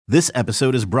This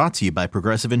episode is brought to you by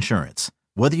Progressive Insurance.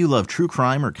 Whether you love true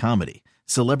crime or comedy,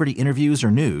 celebrity interviews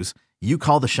or news, you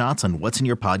call the shots on what's in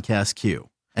your podcast queue.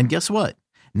 And guess what?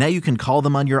 Now you can call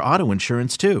them on your auto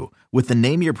insurance too with the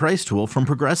Name Your Price tool from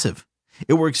Progressive.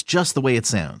 It works just the way it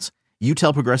sounds. You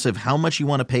tell Progressive how much you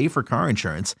want to pay for car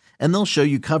insurance, and they'll show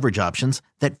you coverage options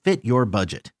that fit your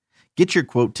budget. Get your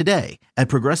quote today at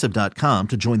Progressive.com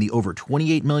to join the over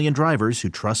 28 million drivers who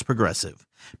trust Progressive.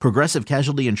 Progressive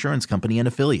Casualty Insurance Company and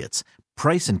Affiliates.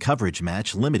 Price and coverage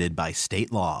match limited by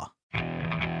state law.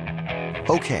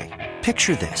 Okay,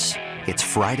 picture this. It's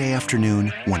Friday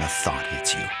afternoon when a thought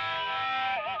hits you.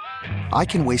 I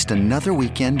can waste another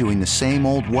weekend doing the same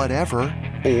old whatever,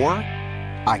 or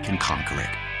I can conquer it.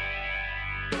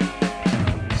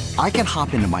 I can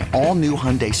hop into my all-new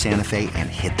Hyundai Santa Fe and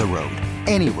hit the road.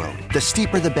 Any road. The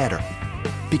steeper, the better.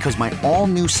 Because my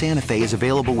all-new Santa Fe is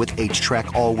available with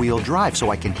H-Track all-wheel drive,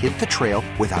 so I can hit the trail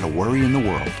without a worry in the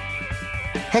world.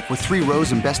 Heck, with 3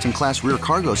 rows and best-in-class rear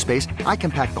cargo space, I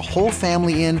can pack the whole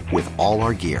family in with all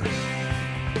our gear.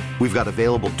 We've got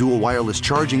available dual wireless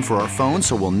charging for our phones,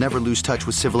 so we'll never lose touch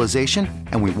with civilization,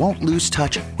 and we won't lose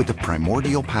touch with the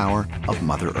primordial power of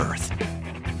Mother Earth.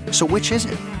 So which is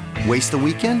it? Waste the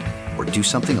weekend or do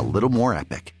something a little more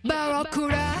epic?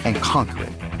 And conquer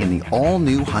it in the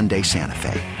all-new Hyundai Santa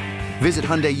Fe. Visit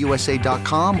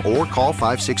HyundaiUSA.com or call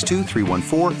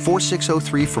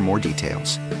 562-314-4603 for more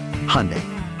details. Hyundai,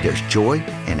 there's joy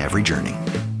in every journey.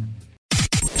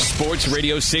 Sports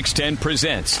Radio 610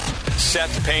 presents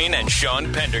Seth Payne and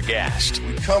Sean Pendergast.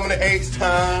 We coming to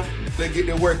H-time. Let's get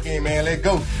the work in, man. Let's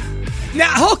go.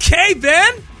 Now, okay,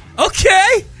 Ben.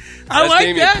 Okay. I like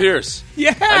Damian that. Pierce.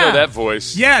 Yeah. I know that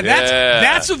voice. Yeah,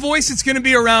 that's a voice that's going to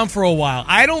be around for a while.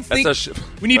 I don't think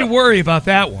we need to worry about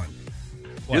that one.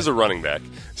 He's a running back,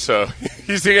 so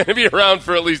he's going to be around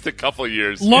for at least a couple of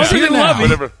years. Longer than Lovey.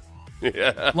 Whatever.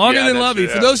 Yeah. Longer than Lovey.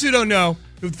 For those who don't know,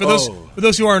 for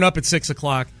those who aren't up at 6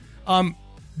 o'clock,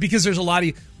 because there's a lot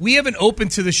of we haven't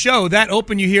opened to the show. That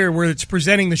open you hear where it's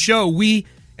presenting the show. We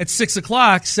at 6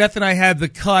 o'clock, Seth and I had the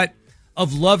cut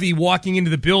of Lovey walking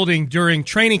into the building during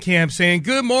training camp saying,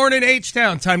 "Good morning,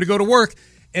 H-Town, time to go to work."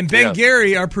 And Ben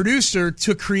Gary, our producer,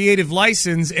 took creative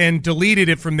license and deleted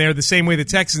it from there the same way the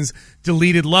Texans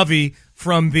deleted Lovey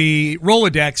from the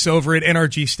Rolodex over at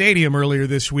NRG Stadium earlier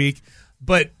this week.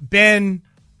 But Ben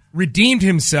redeemed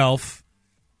himself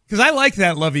because I like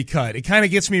that Lovey cut. It kind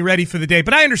of gets me ready for the day.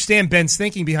 But I understand Ben's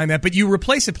thinking behind that. But you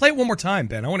replace it. Play it one more time,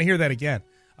 Ben. I want to hear that again.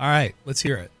 All right, let's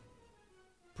hear it.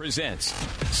 Presents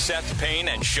Seth Payne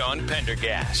and Sean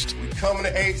Pendergast. We coming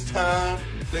to H-time.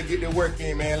 Let's get the work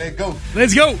in, man. Let's go.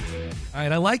 Let's go. All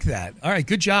right, I like that. All right,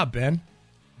 good job, Ben.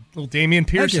 Little Damian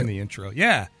Pierce in the intro.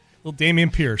 Yeah, little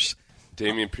Damian Pierce.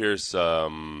 Damian Pierce,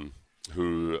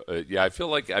 who, I feel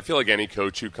like any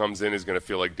coach who comes in is going to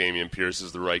feel like Damian Pierce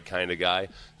is the right kind of guy.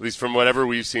 At least from whatever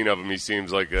we've seen of him, he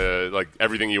seems like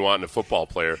everything you want in a football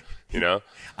player. You know.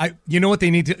 You know what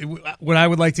they need to. What I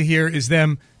would like to hear is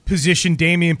them position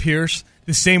Damian Pierce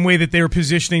the same way that they were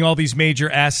positioning all these major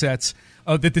assets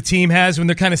that the team has when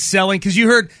they're kind of selling. Because you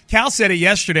heard Cal said it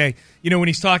yesterday, when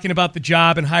he's talking about the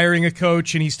job and hiring a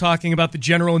coach, and he's talking about the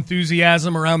general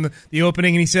enthusiasm around the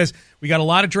opening, and he says, we got a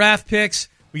lot of draft picks,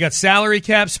 we got salary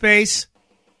cap space,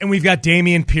 and we've got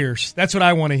Damian Pierce. That's what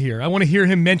I want to hear. I want to hear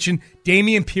him mention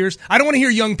Damian Pierce. I don't want to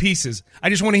hear young pieces. I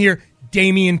just want to hear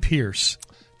Damian Pierce.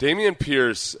 Damian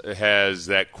Pierce has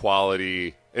that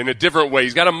quality in a different way.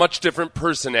 He's got a much different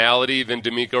personality than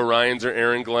DeMeco Ryans or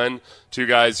Aaron Glenn, two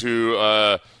guys who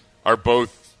are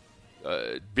both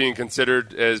being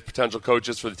considered as potential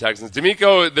coaches for the Texans.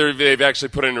 DeMeco, they've actually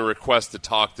put in a request to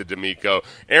talk to DeMeco.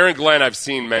 Aaron Glenn I've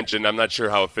seen mentioned. I'm not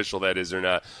sure how official that is or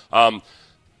not.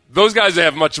 Those guys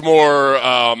have much more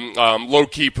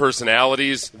low-key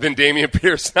personalities than Damian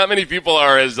Pierce. Not many people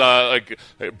are as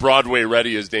Broadway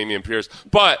ready as Damian Pierce.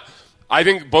 But I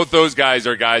think both those guys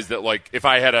are guys that, if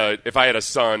I had a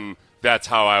son, that's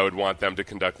how I would want them to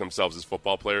conduct themselves as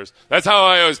football players. That's how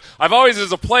I've always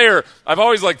as a player, I've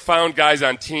always found guys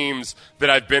on teams that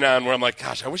I've been on where I'm like,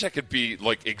 gosh, I wish I could be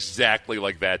exactly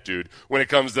like that dude when it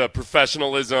comes to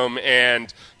professionalism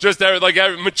and just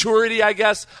maturity, I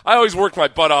guess. I always worked my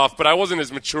butt off, but I wasn't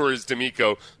as mature as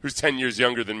DeMeco, who's 10 years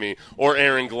younger than me, or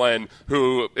Aaron Glenn,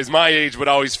 who is my age but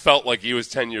always felt like he was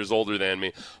 10 years older than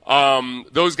me.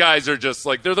 Those guys are just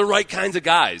they're the right kinds of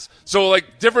guys. So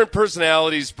different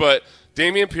personalities, but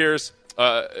Damian Pierce,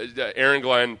 Aaron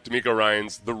Glenn, DeMeco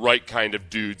Ryans, the right kind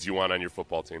of dudes you want on your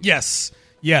football team.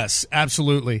 Yes,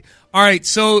 absolutely. All right,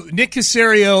 so Nick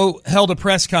Caserio held a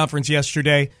press conference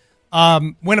yesterday,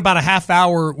 went about a half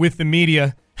hour with the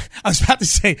media, I was about to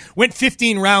say, went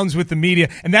 15 rounds with the media,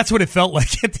 and that's what it felt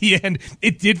like at the end.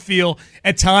 It did feel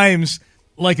at times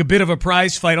like a bit of a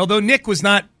prize fight, although Nick was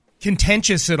not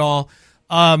contentious at all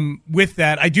with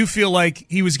that. I do feel like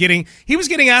he was getting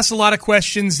asked a lot of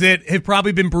questions that have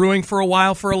probably been brewing for a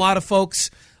while for a lot of folks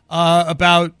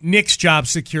about Nick's job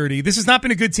security. This has not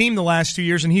been a good team the last 2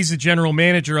 years, and he's the general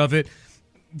manager of it.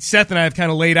 Seth and I have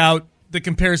kind of laid out the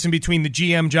comparison between the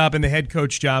GM job and the head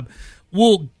coach job.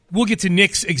 We'll get to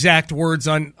Nick's exact words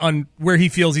on where he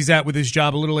feels he's at with his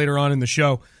job a little later on in the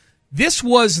show. This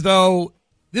is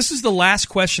the last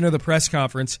question of the press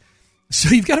conference.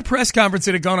 So you've got a press conference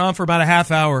that had gone on for about a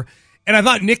half hour, and I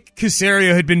thought Nick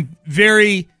Caserio had been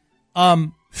very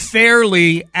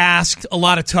fairly asked a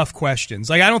lot of tough questions.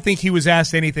 Like, I don't think he was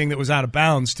asked anything that was out of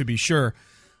bounds, to be sure.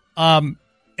 And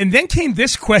then came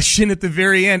this question at the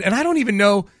very end, and I don't even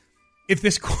know if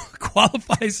this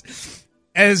qualifies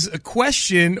as a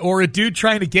question or a dude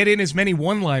trying to get in as many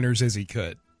one-liners as he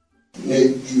could.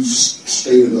 Nick, you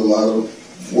stated a lot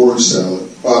of word salad.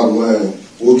 Bottom line,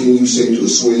 what can you say to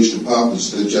assuage the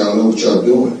populace that y'all know what y'all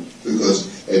doing?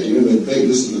 Because at the end of the day,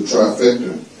 this is a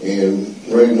trifecta.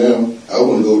 And right now, I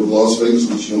want to go to Las Vegas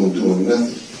with you and doing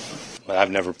nothing.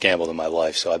 I've never gambled in my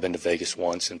life, so I've been to Vegas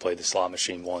once and played the slot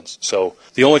machine once. So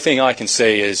the only thing I can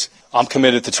say is I'm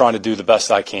committed to trying to do the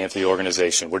best I can for the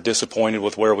organization. We're disappointed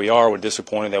with where we are. We're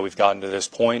disappointed that we've gotten to this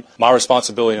point. My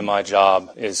responsibility in my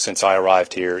job is, since I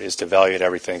arrived here, is to evaluate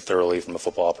everything thoroughly from a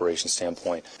football operations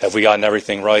standpoint. Have we gotten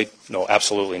everything right? No,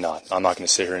 absolutely not. I'm not going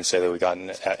to sit here and say that we've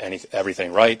gotten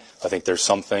everything right. I think there's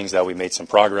some things that we made some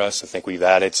progress. I think we've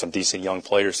added some decent young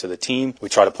players to the team. We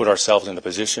try to put ourselves in a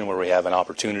position where we have an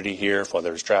opportunity here,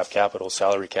 whether it's draft capital,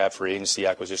 salary cap, free agency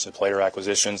acquisitions, player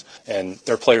acquisitions, and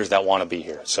they're players that want to be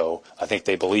here. So I think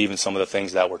they believe in some of the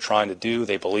things that we're trying to do.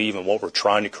 They believe in what we're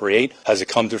trying to create. Has it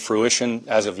come to fruition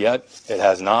as of yet? It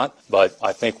has not, but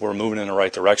I think we're moving in the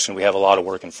right direction. We have a lot of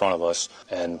work in front of us,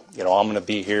 and I'm going to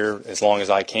be here as long as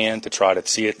I can to try to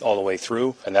see it all the way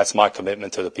through, and that's my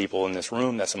commitment to the people in this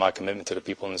room. That's my commitment to the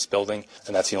people in this building,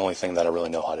 and that's the only thing that I really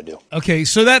know how to do. Okay,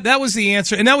 so that was the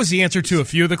answer, and that was the answer to a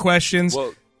few of the questions.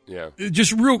 Well, yeah.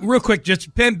 Just real quick,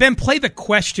 just Ben, play the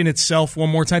question itself one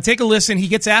more time. Take a listen. Nick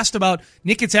gets asked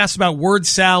about word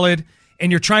salad,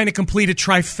 and you're trying to complete a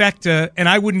trifecta, and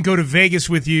I wouldn't go to Vegas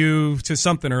with you to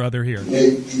something or other here.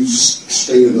 Nick, you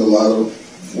stated a lot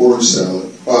of word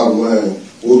salad. Bottom line,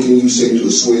 what can you say to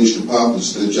assuage the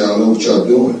populace that y'all know what y'all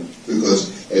doing?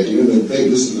 Because at the end of the day,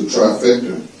 this is a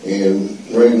trifecta. And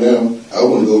right now, I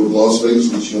want to go to Las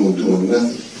Vegas with you and doing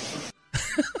nothing.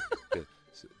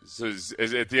 So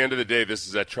at the end of the day, this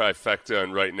is a trifecta,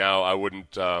 and right now I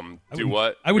wouldn't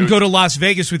what? I wouldn't go to Las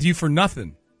Vegas with you for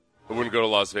nothing. I wouldn't go to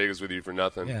Las Vegas with you for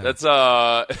nothing. Yeah. That's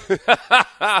yeah,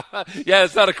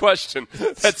 it's not a question.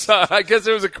 That's I guess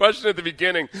it was a question at the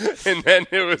beginning, and then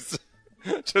it was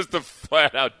just a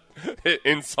flat out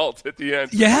insult at the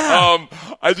end. Yeah.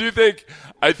 I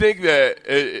think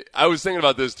that I was thinking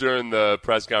about this during the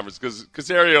press conference because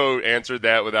Caserio answered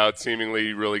that without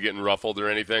seemingly really getting ruffled or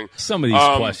anything. Some of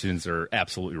these questions are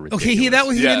absolutely ridiculous. Okay, he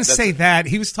didn't say that.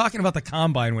 He was talking about the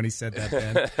combine when he said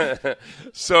that, Ben.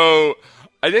 So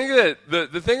I think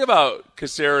that the thing about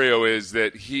Caserio is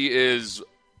that he is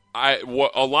a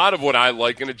lot of what I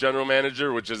like in a general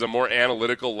manager, which is a more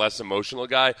analytical, less emotional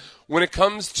guy. When it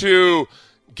comes to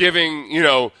giving,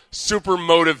 super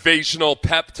motivational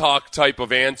pep talk type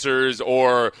of answers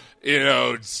or,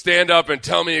 stand up and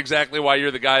tell me exactly why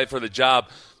you're the guy for the job,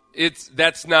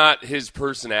 that's not his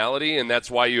personality, and that's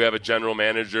why you have a general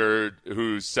manager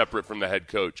who's separate from the head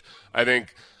coach. I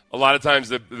think a lot of times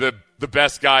the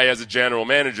best guy as a general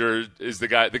manager is the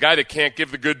guy that can't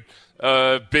give the good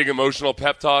big emotional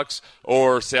pep talks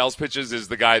or sales pitches is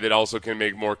the guy that also can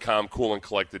make more calm, cool, and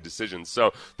collected decisions.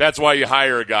 So that's why you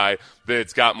hire a guy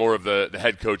that's got more of the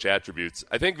head coach attributes.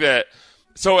 I think that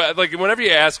so like whenever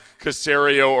you ask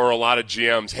Caserio or a lot of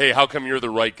GMs, hey, how come you're the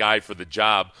right guy for the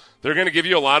job? They're going to give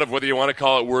you a lot of whether you want to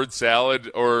call it word salad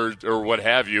or what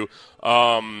have you.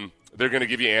 They're going to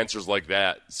give you answers like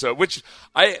that. So which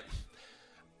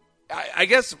I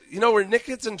guess, where Nick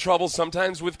gets in trouble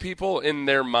sometimes with people in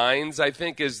their minds, I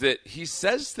think, is that he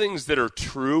says things that are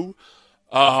true,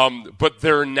 but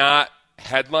they're not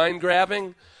headline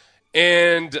grabbing.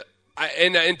 And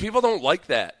people don't like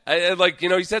that.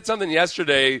 He said something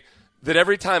yesterday that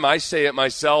every time I say it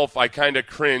myself, I kind of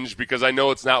cringe because I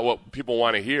know it's not what people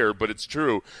want to hear, but it's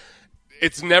true.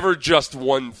 It's never just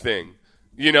one thing.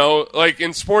 Like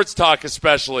in sports talk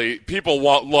especially, people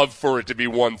love for it to be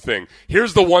one thing.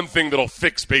 Here's the one thing that'll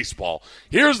fix baseball.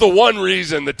 Here's the one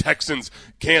reason the Texans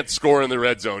can't score in the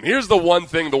red zone. Here's the one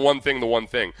thing, the one thing, the one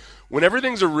thing. when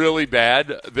everything's really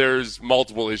bad, there's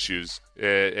multiple issues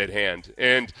at hand.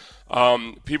 And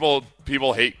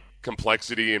people hate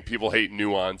complexity and people hate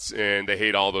nuance and they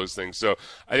hate all those things. So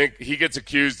I think he gets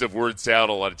accused of word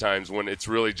salad a lot of times when it's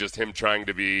really just him trying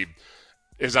to be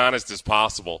as honest as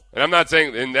possible. And I'm not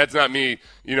saying, and that's not me,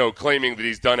 claiming that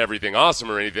he's done everything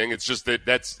awesome or anything. It's just that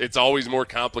it's always more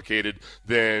complicated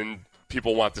than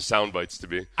people want the sound bites to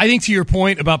be. I think to your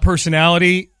point about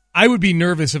personality, I would be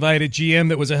nervous if I had a GM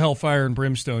that was a hellfire and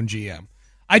brimstone GM.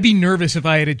 I'd be nervous if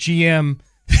I had a GM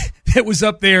that was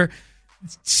up there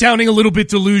sounding a little bit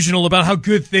delusional about how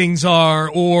good things are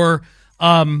or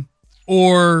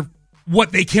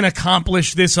what they can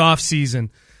accomplish this offseason.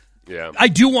 Yeah. I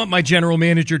do want my general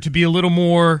manager to be a little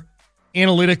more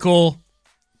analytical,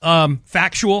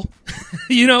 factual,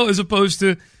 as opposed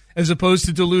to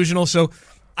delusional. So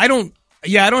I don't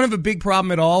have a big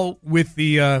problem at all with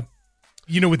the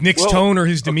with Nick's tone or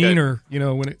his demeanor,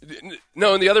 No,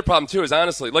 and the other problem too is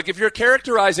honestly, like if you're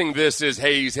characterizing this as,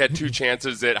 hey, he's had 2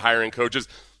 chances at hiring coaches,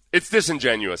 it's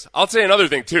disingenuous. I'll say another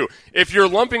thing too. If you're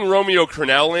lumping Romeo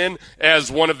Crennel in as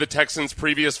one of the Texans'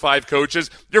 previous 5 coaches,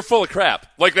 you're full of crap.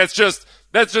 Like that's just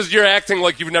you're acting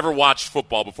like you've never watched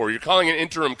football before. You're calling an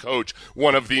interim coach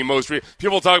one of the most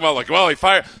people talk about like, well, he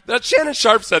fired. That Shannon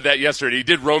Sharp said that yesterday. He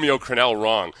did Romeo Crennel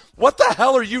wrong. What the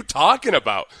hell are you talking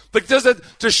about? Like, does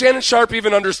Shannon Sharp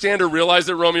even understand or realize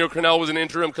that Romeo Crennel was an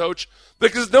interim coach?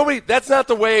 Because that's not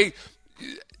the way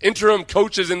interim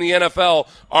coaches in the NFL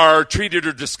are treated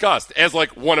or discussed as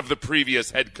like one of the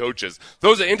previous head coaches.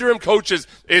 Those are interim coaches.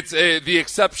 It's the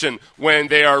exception when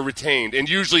they are retained, and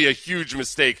usually a huge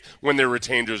mistake when they're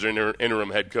retained as an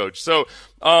interim head coach. So,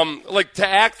 like to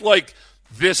act like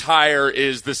this hire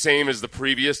is the same as the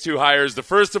previous 2 hires, the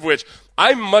first of which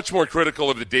I'm much more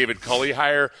critical of the David Culley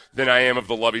hire than I am of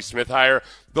the Lovie Smith hire.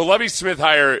 The Lovie Smith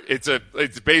hire, it's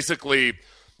basically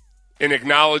an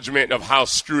acknowledgement of how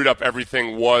screwed up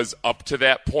everything was up to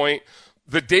that point.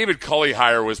 The David Culley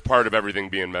hire was part of everything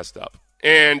being messed up.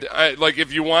 And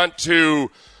if you want to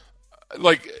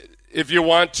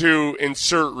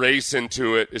insert race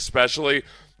into it, especially,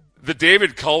 the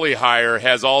David Culley hire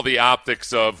has all the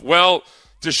optics of, well,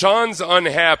 Deshaun's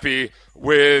unhappy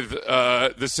with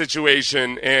the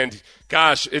situation, and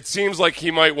gosh, it seems like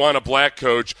he might want a black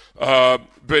coach,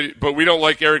 but we don't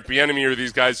like Eric Bieniemy or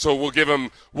these guys, so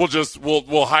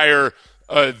we'll hire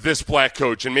this black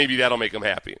coach, and maybe that'll make him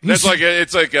happy. That's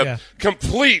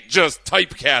complete just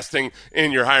typecasting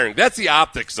in your hiring. That's the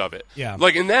optics of it. Yeah.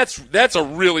 And that's a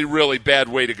really, really bad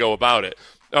way to go about it.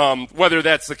 Whether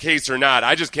that's the case or not,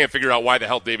 I just can't figure out why the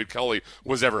hell David Culley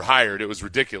was ever hired. It was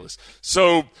ridiculous.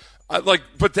 So,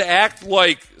 but to act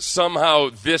like somehow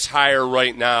this hire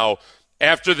right now,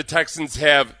 after the Texans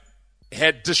have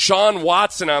had Deshaun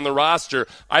Watson on the roster,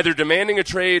 either demanding a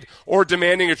trade or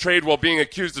demanding a trade while being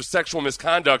accused of sexual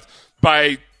misconduct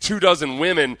by 24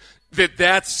 women,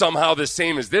 that's somehow the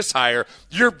same as this hire,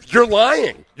 you're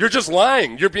lying. You're just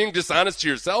lying. You're being dishonest to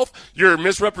yourself. You're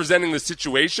misrepresenting the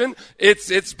situation.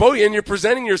 It's both, and you're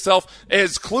presenting yourself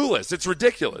as clueless. It's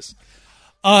ridiculous.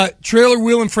 Trailer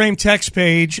Wheel and Frame text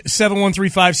page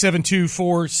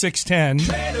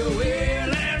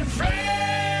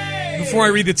 713-572-4610. Before I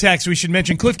read the text, we should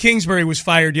mention Cliff Kingsbury was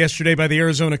fired yesterday by the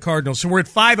Arizona Cardinals. So we're at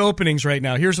 5 openings right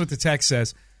now. Here's what the text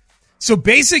says. So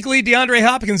basically, DeAndre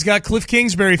Hopkins got Cliff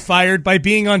Kingsbury fired by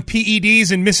being on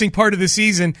PEDs and missing part of the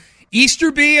season.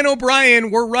 Easterby and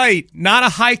O'Brien were right. Not a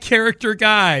high-character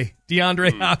guy,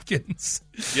 DeAndre Hopkins.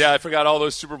 Yeah, I forgot all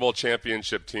those Super Bowl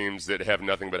championship teams that have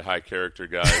nothing but high-character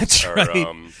guys. That's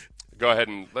right. Go ahead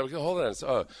and hold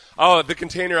on. Oh, the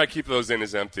container I keep those in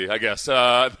is empty, I guess.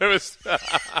 There was.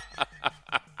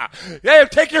 Yeah,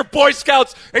 take your Boy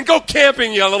Scouts and go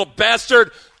camping, you little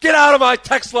bastard. Get out of my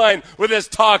text line with this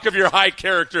talk of your high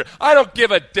character. I don't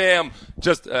give a damn.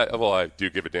 I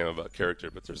do give a damn about character,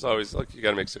 but there's always you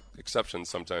got to make exceptions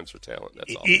sometimes for talent.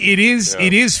 That's all. It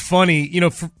is funny,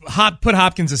 put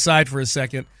Hopkins aside for a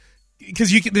second.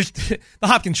 Because the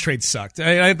Hopkins trade sucked.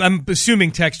 I'm assuming,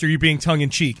 Texter, you're being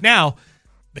tongue-in-cheek. Now,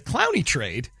 the Clowney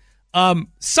trade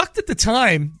sucked at the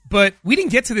time, but we didn't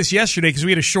get to this yesterday because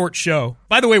we had a short show.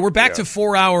 By the way, we're back to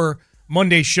 4-hour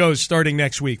Monday shows starting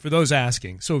next week, for those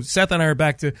asking. So Seth and I are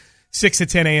back to 6 to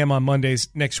 10 a.m. on Mondays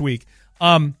next week.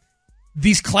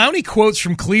 These Clowney quotes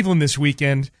from Cleveland this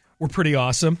weekend were pretty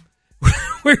awesome.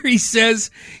 Where he says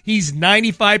he's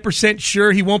 95%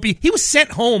 sure he won't be. He was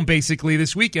sent home, basically,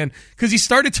 this weekend because he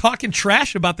started talking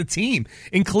trash about the team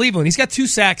in Cleveland. He's got 2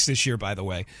 sacks this year, by the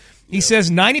way. He says,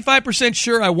 95%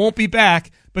 sure I won't be back,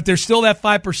 but there's still that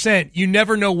 5%. You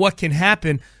never know what can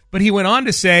happen. But he went on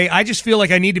to say, I just feel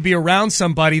like I need to be around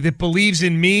somebody that believes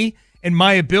in me and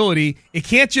my ability. It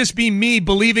can't just be me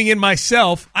believing in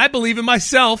myself. I believe in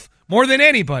myself more than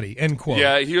anybody, end quote.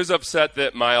 Yeah, he was upset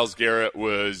that Myles Garrett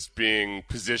was being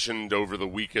positioned over the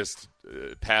weakest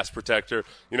pass protector.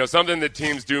 You know, something that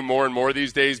teams do more and more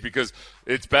these days because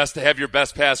it's best to have your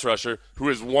best pass rusher, who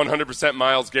is 100%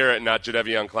 Myles Garrett, not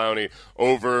Jadeveon Clowney,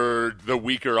 over the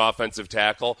weaker offensive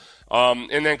tackle.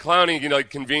 And then Clowney, you know,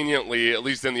 conveniently, at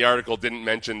least in the article, didn't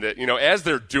mention that, you know, as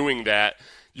they're doing that,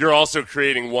 you're also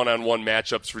creating one-on-one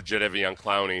matchups for Jadeveon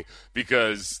Clowney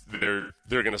because they're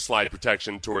going to slide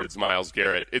protection towards Myles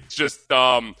Garrett. It's just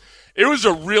it was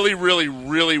a really, really,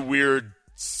 really weird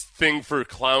thing for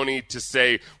Clowney to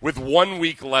say with 1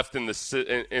 week left in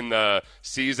the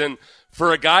season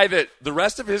for a guy that the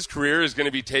rest of his career is going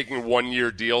to be taking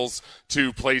 1-year deals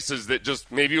to places that just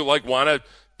maybe want to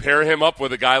pair him up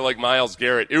with a guy like Myles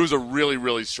Garrett. It was a really,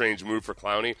 really strange move for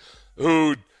Clowney,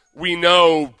 who we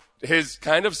know has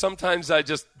kind of sometimes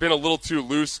just been a little too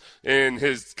loose in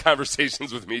his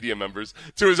conversations with media members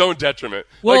to his own detriment.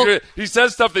 Well, like, he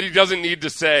says stuff that he doesn't need to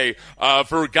say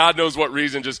for God knows what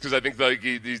reason, just because I think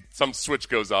some switch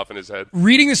goes off in his head.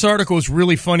 Reading this article is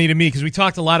really funny to me because we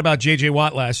talked a lot about J.J.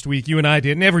 Watt last week. You and I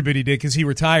did, and everybody did because he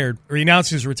retired, or he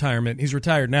announced his retirement. He's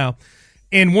retired now.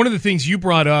 And one of the things you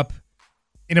brought up,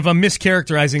 and if I'm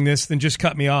mischaracterizing this, then just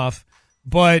cut me off,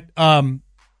 but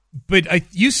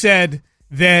you said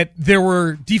that there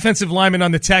were defensive linemen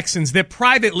on the Texans that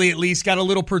privately at least got a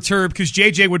little perturbed because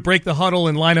JJ would break the huddle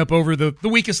and line up over the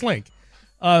weakest link.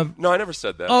 No, I never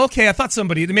said that. Oh, okay. I thought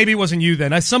maybe it wasn't you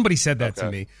then. Somebody said that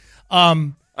to me. I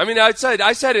mean, I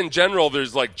said in general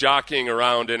there's like jockeying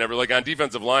around and like on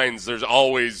defensive lines there's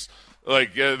always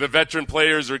like the veteran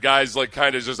players or guys like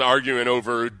kind of just arguing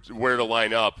over where to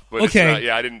line up. But okay. It's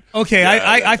not, I didn't. Okay.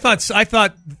 Yeah, I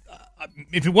thought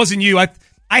if it wasn't you,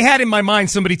 I had in my mind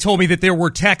somebody told me that there were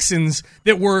Texans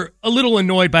that were a little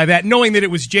annoyed by that, knowing that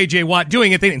it was J.J. Watt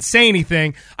doing it. They didn't say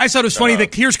anything. I thought it was funny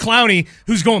that here's Clowney,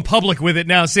 who's going public with it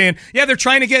now, saying, yeah, they're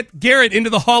trying to get Garrett into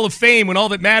the Hall of Fame when all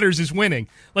that matters is winning.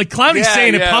 Like, Clowney's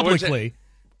saying it publicly.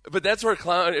 But that's where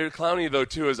Clowney, though,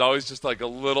 too, is always just like a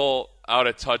little out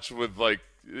of touch with like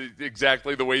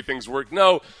exactly the way things work.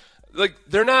 No. Like,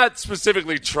 they're not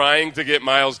specifically trying to get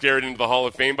Myles Garrett into the Hall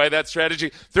of Fame by that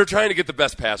strategy. They're trying to get the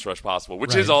best pass rush possible,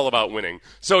 which is all about winning.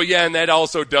 So, yeah, and that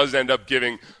also does end up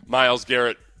giving Myles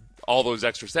Garrett all those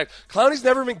extra sacks. Clowney's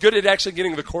never been good at actually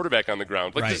getting the quarterback on the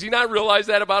ground. Like, does he not realize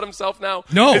that about himself now?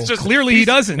 No, it's just, clearly he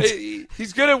doesn't.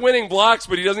 He's good at winning blocks,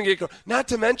 but he doesn't get – not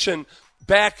to mention,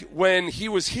 back when he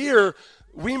was here –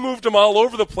 we moved him all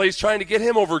over the place trying to get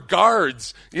him over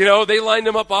guards. You know, they lined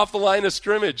him up off the line of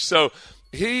scrimmage. So –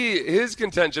 his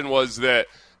contention was that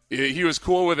he was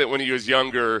cool with it when he was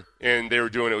younger and they were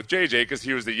doing it with JJ because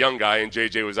he was the young guy and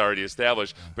JJ was already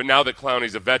established. But now that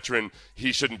Clowney's a veteran,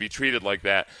 he shouldn't be treated like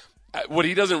that. What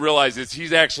he doesn't realize is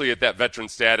he's actually at that veteran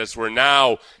status where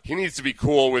now he needs to be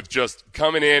cool with just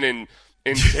coming in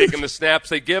and taking the snaps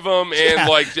they give him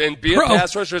and be a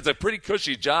pass rusher. It's a pretty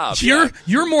cushy job.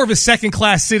 You're more of a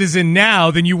second-class citizen now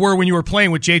than you were when you were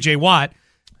playing with J.J. Watt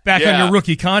back on your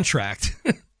rookie contract.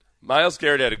 Myles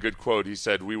Garrett had a good quote. He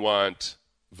said, "We want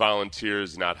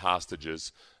volunteers, not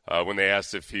hostages," when they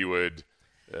asked if he would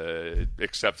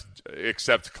accept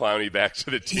Clowney back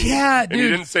to the team. Yeah, and he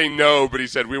didn't say no, but he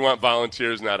said, "We want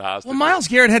volunteers, not hostages." Well, Myles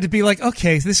Garrett had to be like,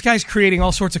 okay, this guy's creating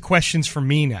all sorts of questions for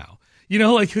me now. You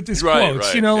know, like with his quotes.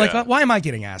 Right, you know, like why am I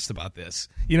getting asked about this?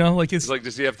 You know, like it's like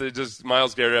does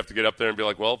Myles Garrett have to get up there and be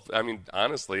like, well, I mean,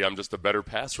 honestly, I'm just a better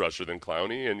pass rusher than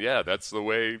Clowney, and yeah, that's the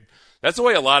way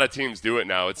a lot of teams do it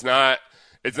now. It's not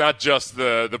just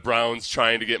the Browns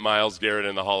trying to get Myles Garrett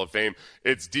in the Hall of Fame.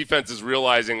 It's defenses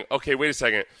realizing, okay, wait a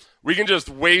second, we can just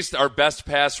waste our best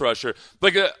pass rusher.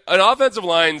 Like an offensive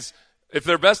line's, if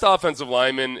their best offensive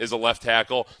lineman is a left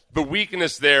tackle, the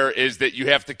weakness there is that you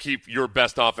have to keep your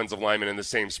best offensive lineman in the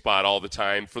same spot all the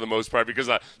time for the most part because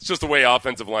it's just the way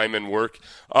offensive linemen work.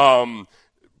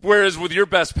 Whereas with your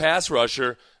best pass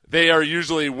rusher, they are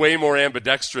usually way more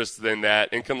ambidextrous than that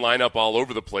and can line up all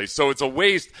over the place. So it's a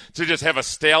waste to just have a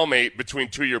stalemate between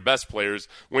two of your best players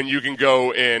when you can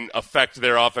go and affect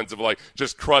their offensive, like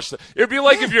just crush them. It would be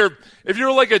like if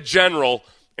you're like a general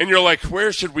and you're like,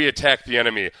 where should we attack the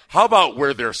enemy? How about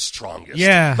where they're strongest?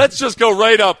 Yeah. Let's just go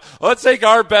right up. Let's take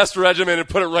our best regiment and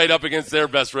put it right up against their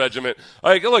best regiment.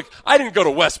 Like, look, I didn't go to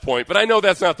West Point, but I know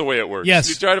that's not the way it works. Yes.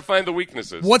 You try to find the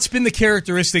weaknesses. What's been the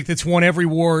characteristic that's won every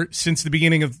war since the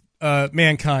beginning of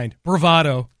mankind?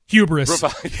 Bravado. Hubris.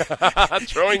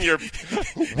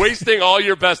 Wasting all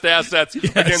your best assets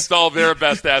against all their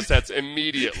best assets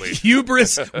immediately.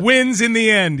 Hubris wins in the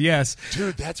end, yes.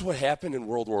 Dude, that's what happened in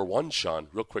World War I, Sean.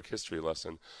 Real quick history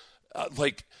lesson.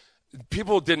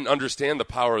 people didn't understand the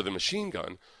power of the machine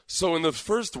gun. So in the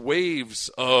first waves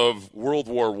of World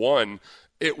War I,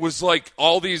 it was like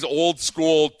all these old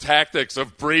school tactics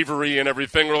of bravery and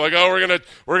everything. We're like, oh,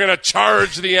 we're gonna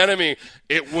charge the enemy.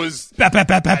 It was yeah.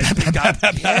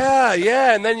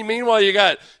 And then meanwhile you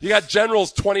got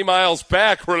generals 20 miles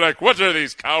back. We're like, what are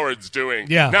these cowards doing?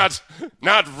 Yeah,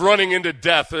 not running into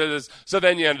death. So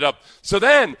then you ended up. For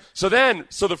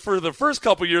the first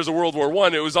couple years of World War I,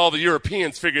 it was all the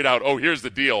Europeans figured out. Oh, here's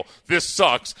the deal. This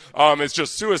sucks. It's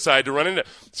just suicide to run into.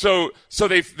 So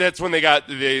that's when they got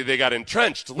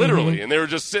entrenched literally, and they were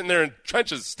just sitting there in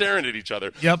trenches staring at each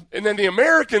other. Yep. And then the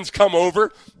Americans come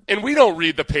over, and we don't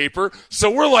read the paper, so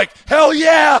we're like, hell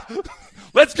yeah,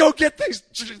 let's go get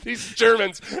these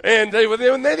Germans. And they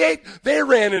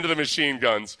ran into the machine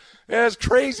guns. Yeah, it's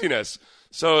craziness.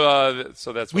 So that's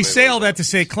what we say all that to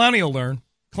say Clowney will learn.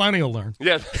 Clowney will learn.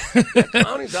 Yeah,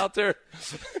 Clowney's out there.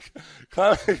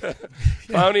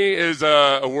 Clowney is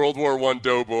a World War I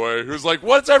doughboy who's like,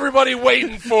 what's everybody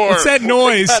waiting for? What's that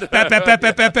noise?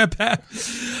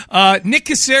 Nick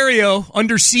Caserio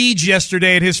under siege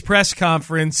yesterday at his press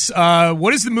conference.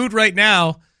 What is the mood right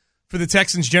now for the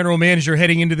Texans general manager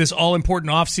heading into this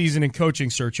all-important offseason and coaching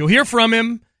search? You'll hear from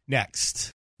him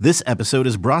next. This episode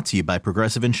is brought to you by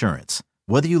Progressive Insurance.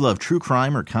 Whether you love true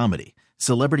crime or comedy,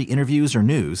 celebrity interviews or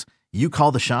news, you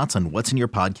call the shots on what's in your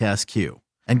podcast queue.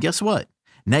 And guess what?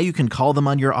 Now you can call them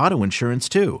on your auto insurance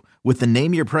too with the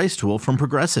Name Your Price tool from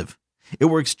Progressive. It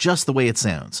works just the way it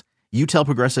sounds. You tell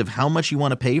Progressive how much you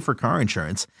want to pay for car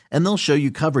insurance, and they'll show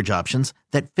you coverage options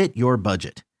that fit your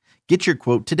budget. Get your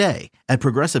quote today at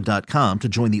Progressive.com to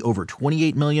join the over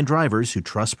 28 million drivers who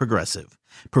trust Progressive.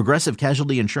 Progressive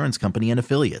Casualty Insurance Company and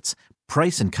Affiliates.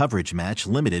 Price and coverage match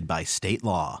limited by state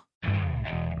law.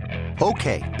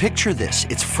 Okay, picture this.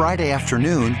 It's Friday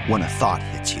afternoon when a thought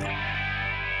hits you.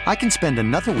 I can spend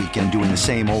another weekend doing the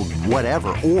same old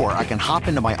whatever, or I can hop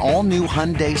into my all-new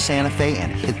Hyundai Santa Fe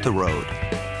and hit the road.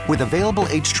 With available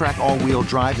H-Track all-wheel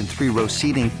drive and 3-row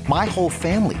seating, my whole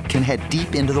family can head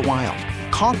deep into the wild.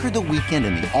 Conquer the weekend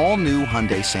in the all-new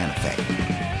Hyundai Santa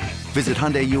Fe. Visit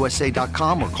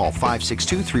HyundaiUSA.com or call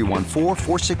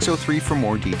 562-314-4603 for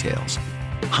more details.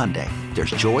 Hyundai,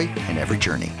 there's joy in every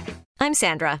journey. I'm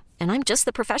Sandra, and I'm just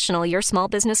the professional your small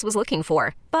business was looking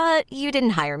for. But you didn't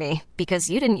hire me because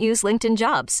you didn't use LinkedIn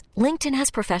Jobs. LinkedIn has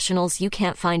professionals you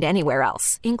can't find anywhere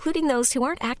else, including those who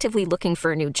aren't actively looking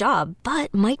for a new job,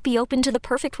 but might be open to the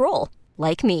perfect role,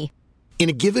 like me. In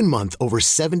a given month, over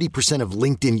 70% of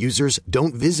LinkedIn users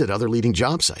don't visit other leading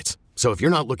job sites. So if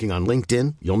you're not looking on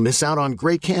LinkedIn, you'll miss out on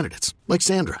great candidates like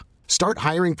Sandra. Start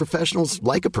hiring professionals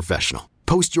like a professional.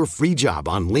 Post your free job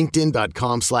on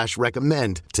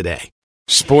linkedin.com/recommend today.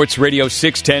 Sports Radio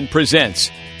 610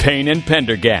 presents Payne and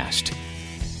Pendergast.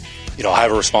 You know, I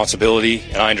have a responsibility,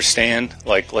 and I understand.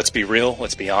 Like, let's be real,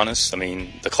 let's be honest. I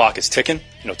mean, the clock is ticking.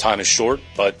 You know, time is short,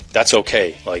 but that's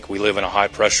okay. Like, we live in a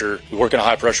we work in a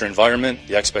high-pressure environment.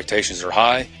 The expectations are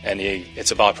high, and it's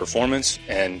about performance.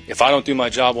 And if I don't do my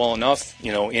job well enough,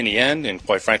 you know, in the end, and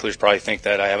quite frankly, you probably think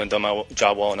that I haven't done my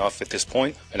job well enough at this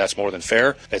point, and that's more than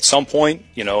fair. At some point,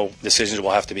 you know, decisions will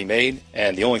have to be made,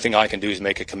 and the only thing I can do is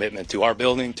make a commitment to our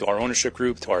building, to our ownership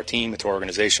group, to our team, to our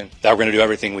organization, that we're going to do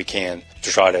everything we can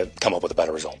to try to come up with a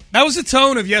better result. That was the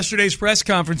tone of yesterday's press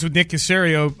conference with Nick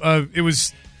Caserio. It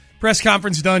was press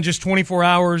conference done just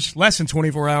less than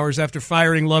 24 hours after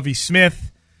firing Lovie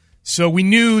Smith. So we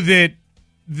knew that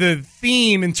the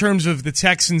theme in terms of the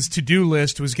Texans' to-do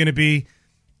list was going to be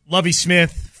Lovie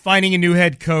Smith, finding a new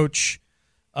head coach,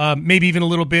 maybe even a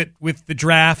little bit with the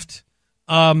draft.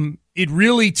 It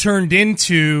really turned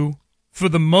into, for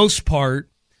the most part,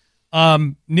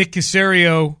 Nick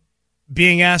Caserio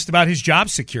being asked about his job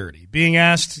security, being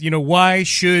asked, you know, why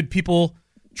should people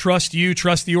trust you,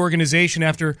 trust the organization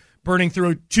after burning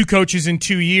through 2 coaches in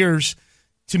 2 years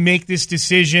to make this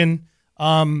decision?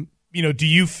 You know, do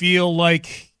you feel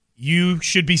like you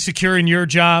should be secure in your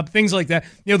job? Things like that.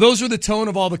 You know, those were the tone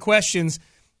of all the questions.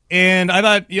 And I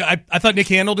thought, I thought Nick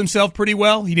handled himself pretty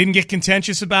well. He didn't get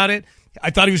contentious about it. I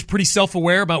thought he was pretty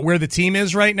self-aware about where the team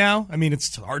is right now. I mean,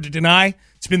 it's hard to deny.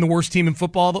 It's been the worst team in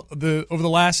football over the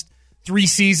last 3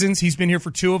 seasons. He's been here for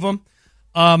 2 of them.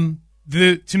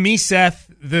 To me,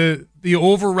 Seth, the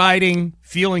overriding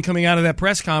feeling coming out of that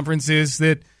press conference is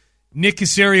that Nick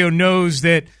Caserio knows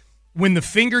that when the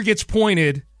finger gets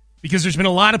pointed, because there's been a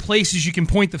lot of places you can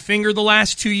point the finger the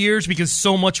last 2 years, because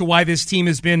so much of why this team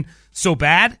has been so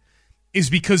bad is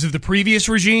because of the previous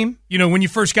regime. You know, when you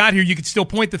first got here, you could still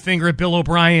point the finger at Bill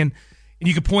O'Brien, and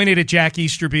you could point it at Jack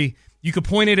Easterby. You could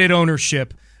point it at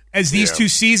ownership. As these 2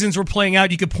 seasons were playing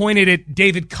out, you could point it at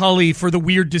David Culley for the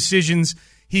weird decisions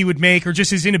he would make, or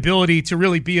just his inability to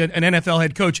really be an NFL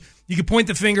head coach. You could point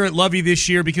the finger at Lovey this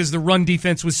year because the run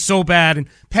defense was so bad, and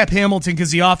Pep Hamilton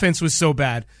because the offense was so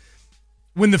bad.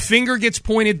 When the finger gets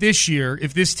pointed this year,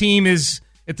 if this team is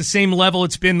at the same level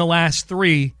it's been the last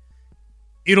 3,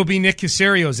 it'll be Nick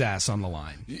Caserio's ass on the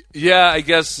line. Yeah, I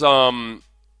guess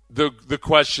the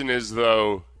question is,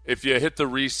 though, if you hit the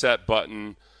reset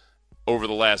button over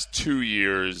the last 2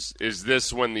 years, is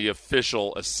this when the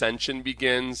official ascension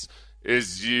begins?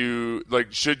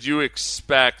 Should you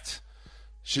expect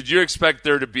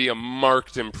there to be a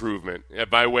marked improvement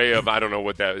by way of, I don't know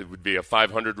what that would be, a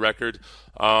 500 record?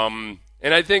 And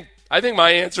I think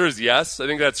my answer is yes. I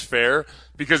think that's fair,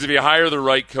 because if you hire the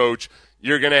right coach,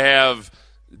 you're going to have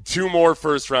 2 more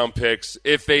first-round picks.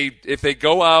 If they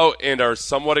go out and are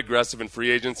somewhat aggressive in free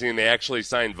agency and they actually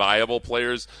sign viable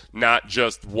players, not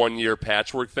just one-year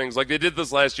patchwork things like they did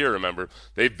this last year. Remember,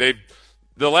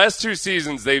 the last 2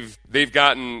 seasons they've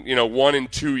gotten 1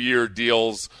 and 2 year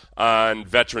deals on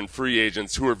veteran free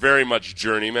agents who are very much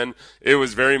journeymen. It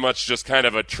was very much just kind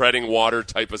of a treading water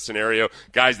type of scenario,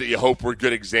 guys that you hope were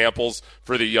good examples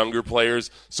for the younger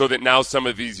players, so that now some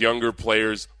of these younger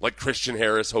players, like Christian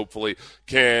Harris, hopefully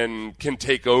can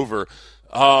take over.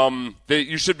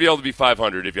 You should be able to be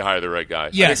 500 if you hire the right guy.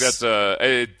 Yes.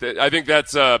 I think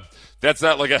that's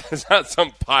not like it's not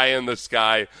some pie in the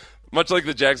sky. Much like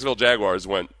the Jacksonville Jaguars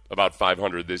went about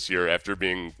 500 this year after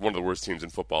being one of the worst teams in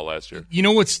football last year. You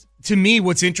know what's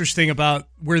interesting about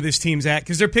where this team's at,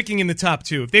 because they're picking in the top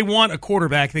 2. If they want a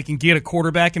quarterback, they can get a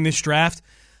quarterback in this draft.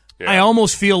 Yeah. I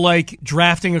almost feel like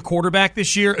drafting a quarterback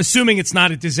this year, assuming it's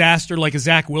not a disaster like a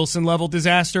Zach Wilson level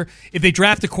disaster, if they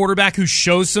draft a quarterback who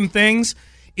shows some things,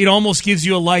 it almost gives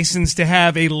you a license to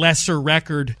have a lesser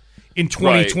record in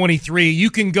 2023. Right. You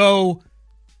can go...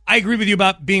 I agree with you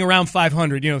about being around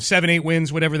 500, 7-8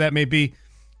 wins, whatever that may be.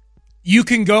 You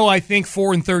can go, I think,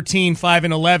 4-13,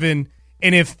 5-11,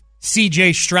 and if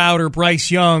C.J. Stroud or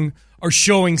Bryce Young are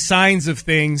showing signs of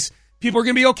things, people are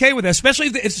going to be okay with that, especially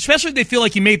if they feel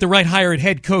like you made the right hire at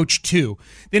head coach too.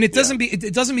 Then it doesn't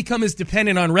become as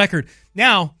dependent on record.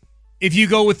 Now, if you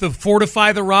go with the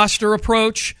fortify the roster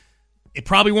approach, it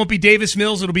probably won't be Davis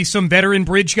Mills. It'll be some veteran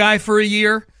bridge guy for a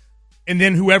year. And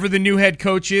then whoever the new head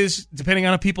coach is, depending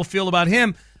on how people feel about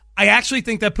him, I actually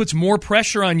think that puts more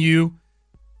pressure on you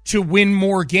to win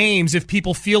more games if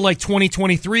people feel like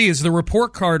 2023 is the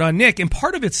report card on Nick. And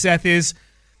part of it, Seth, is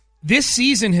this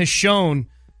season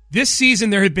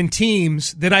there have been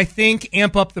teams that I think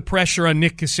amp up the pressure on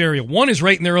Nick Caserio. One is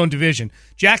right in their own division.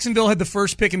 Jacksonville had the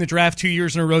first pick in the draft 2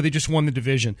 years in a row. They just won the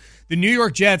division. The New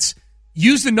York Jets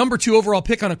used the number 2 overall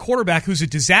pick on a quarterback who's a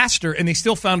disaster, and they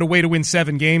still found a way to win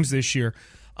 7 games this year.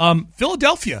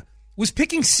 Philadelphia was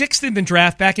picking 6th in the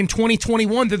draft back in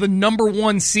 2021. They're the number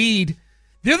 1 seed.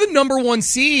 They're the number 1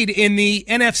 seed in the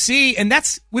NFC, and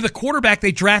that's with a quarterback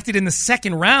they drafted in the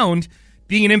 2nd round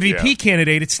being an MVP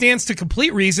candidate. It stands to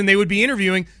complete reason they would be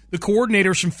interviewing the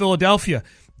coordinators from Philadelphia.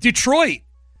 Detroit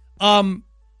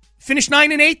finished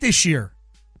 9-8 this year.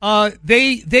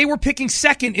 They were picking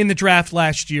 2nd in the draft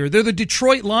last year. They're the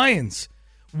Detroit Lions.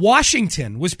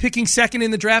 Washington was picking 2nd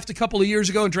in the draft a couple of years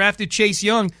ago and drafted Chase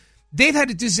Young. They've had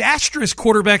a disastrous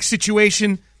quarterback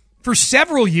situation for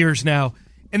several years now,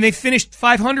 and they finished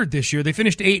 500 this year. They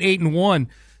finished 8-1.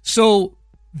 So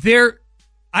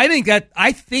I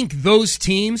think those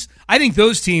teams,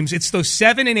 it's those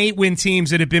 7 and 8 win teams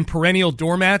that have been perennial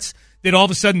doormats that all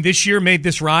of a sudden this year made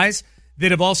this rise, that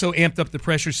have also amped up the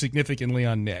pressure significantly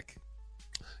on Nick.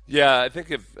 Yeah, I think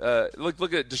if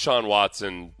look at Deshaun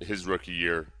Watson, his rookie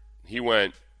year, he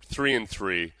went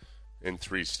 3-3 in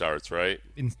 3 starts, right?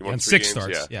 In 6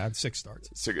 starts, yeah, in 6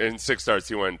 starts. In 6 starts,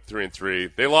 he went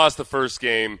 3-3. They lost the first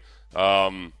game.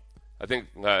 I think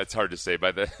it's hard to say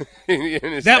by the.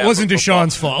 That wasn't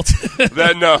Deshaun's fault.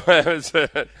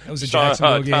 That was a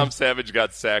Jacksonville game. Tom Savage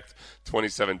got sacked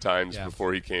 27 times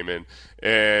before he came in,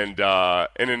 and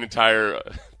an entire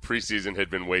preseason had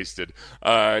been wasted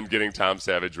on getting Tom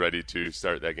Savage ready to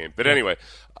start that game. But anyway,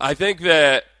 I think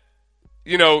that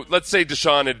let's say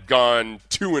Deshaun had gone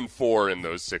 2-4 in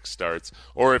those 6 starts,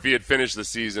 or if he had finished the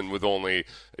season with only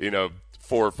 4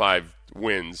 or 5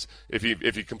 wins, if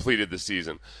he completed the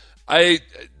season. I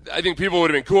think people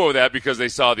would have been cool with that because they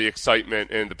saw the excitement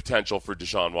and the potential for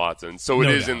Deshaun Watson. So it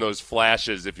is in those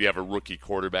flashes, if you have a rookie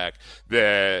quarterback,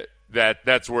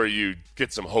 that's where you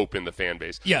get some hope in the fan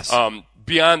base. Yes.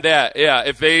 Beyond that,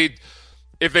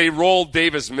 if they roll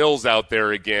Davis Mills out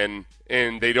there again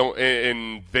and they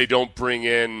don't bring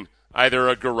in either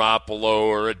a Garoppolo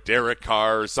or a Derek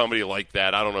Carr or somebody like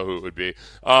that. I don't know who it would be.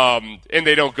 And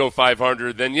they don't go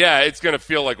 500, then yeah, it's going to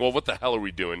feel like, well, what the hell are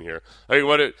we doing here? I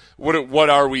mean, what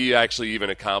are we actually even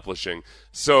accomplishing?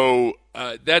 So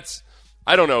that's,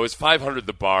 I don't know, is 500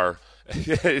 the bar?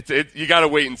 You got to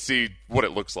wait and see what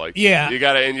it looks like. Yeah. You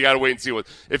got to wait and see what,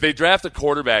 if they draft a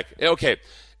quarterback. Okay.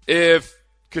 If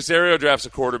Caserio drafts a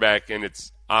quarterback and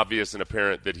it's obvious and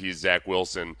apparent that he's Zach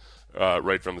Wilson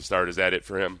right from the start, is that it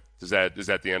for him? Is that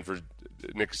the end for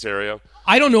Nick Caserio?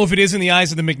 I don't know if it is in the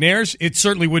eyes of the McNairs. It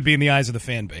certainly would be in the eyes of the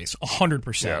fan base.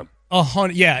 100%.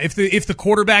 Yeah. If the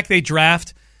quarterback they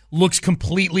draft looks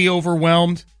completely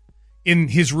overwhelmed in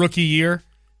his rookie year,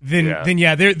 then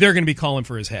they're going to be calling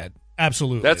for his head.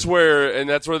 Absolutely. That's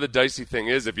where the dicey thing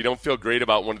is. If you don't feel great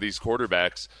about one of these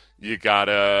quarterbacks, you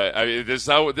gotta. I mean, this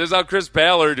is how Chris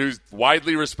Ballard, who's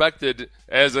widely respected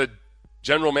as a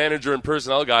general manager and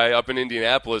personnel guy up in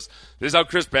Indianapolis, this is how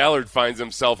Chris Ballard finds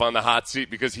himself on the hot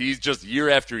seat, because he's just year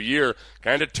after year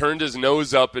kind of turned his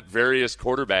nose up at various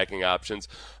quarterbacking options.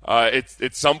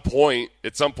 At some point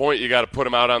you got to put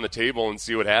him out on the table and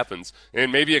see what happens,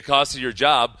 and maybe it costs you your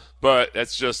job, but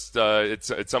that's just it's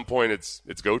at some point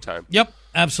it's go time. Yep,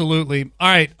 absolutely. All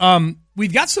right,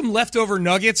 we've got some leftover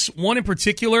nuggets. One in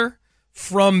particular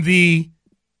from the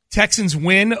Texans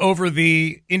win over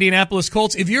the Indianapolis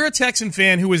Colts. If you're a Texan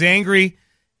fan who was angry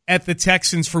at the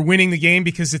Texans for winning the game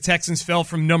because the Texans fell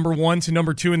from number 1 to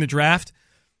number 2 in the draft,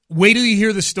 wait till you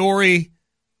hear the story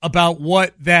about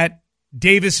what that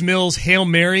Davis Mills Hail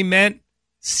Mary meant.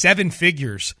 7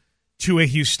 figures to a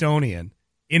Houstonian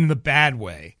in the bad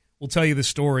way. We'll tell you the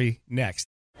story next.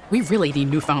 We really need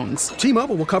new phones.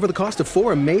 T-Mobile will cover the cost of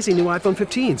 4 amazing new iPhone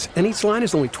 15s, and each line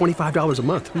is only $25 a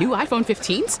month. New iPhone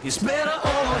 15s? It's better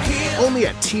over here. Only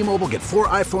at T-Mobile, get 4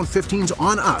 iPhone 15s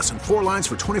on us and 4 lines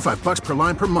for $25 per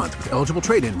line per month with eligible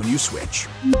trade-in when you switch.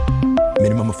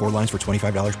 Minimum of 4 lines for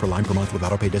 $25 per line per month with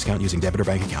autopay discount using debit or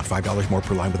bank account. $5 more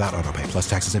per line without autopay, plus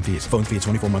taxes and fees. Phone fee at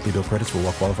 24 monthly bill credits for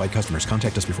well-qualified customers.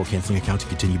 Contact us before canceling account to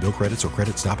continue bill credits or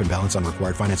credit stop and balance on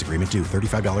required finance agreement due.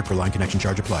 $35 per line connection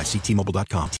charge applies. See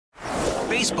T-Mobile.com.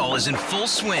 Baseball is in full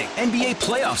swing. NBA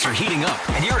playoffs are heating up,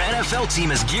 and your NFL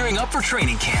team is gearing up for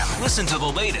training camp. Listen to the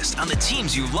latest on the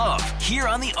teams you love here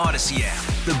on the Odyssey app.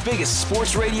 The biggest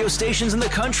sports radio stations in the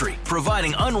country,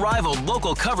 providing unrivaled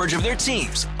local coverage of their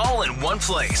teams, all in one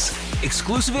place.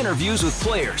 Exclusive interviews with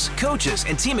players, coaches,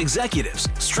 and team executives,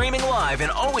 streaming live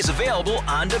and always available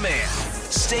on demand.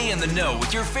 Stay in the know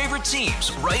with your favorite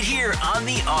teams right here on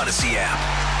the Odyssey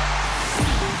app.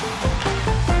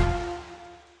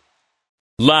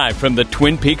 Live from the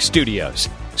Twin Peaks studios,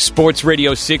 Sports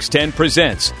Radio 610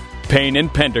 presents Payne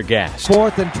and Pendergast.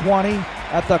 4th and 20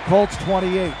 at the Colts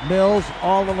 28. Mills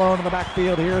all alone in the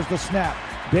backfield. Here's the snap.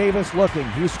 Davis looking.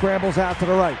 He scrambles out to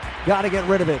the right. Got to get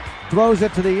rid of it. Throws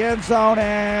it to the end zone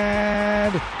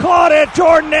and caught it.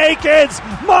 Jordan Akins.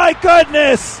 My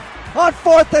goodness. On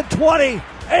 4th and 20.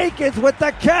 Akins with the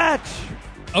catch.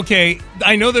 Okay,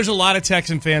 I know there's a lot of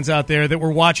Texan fans out there that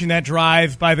were watching that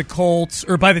drive by the Colts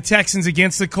or by the Texans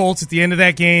against the Colts at the end of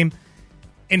that game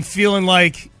and feeling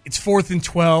like it's 4th and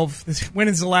 12. When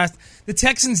is the last? The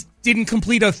Texans didn't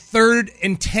complete a 3rd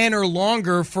and 10 or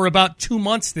longer for about 2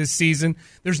 months this season.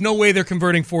 There's no way they're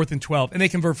converting 4th and 12, and they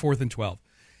convert 4th and 12.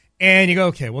 And you go,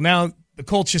 okay, well now the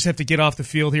Colts just have to get off the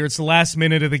field here. It's the last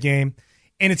minute of the game,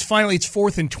 and it's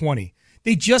 4th and 20.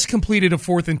 They just completed a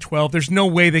 4th and 12. There's no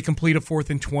way they complete a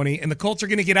 4th and 20. And the Colts are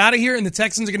going to get out of here, and the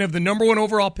Texans are going to have the number 1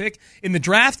 overall pick in the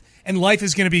draft, and life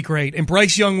is going to be great. And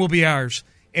Bryce Young will be ours.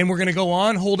 And we're going to go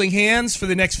on holding hands for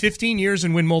the next 15 years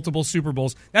and win multiple Super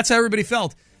Bowls. That's how everybody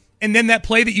felt. And then that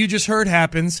play that you just heard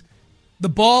happens. The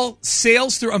ball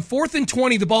sails through. On 4th and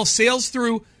 20, the ball sails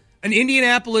through an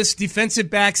Indianapolis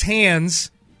defensive back's hands.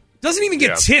 Doesn't even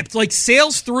get tipped. Like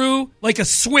sails through like a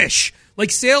swish. Like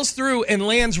sails through and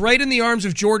lands right in the arms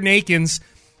of Jordan Akins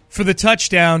for the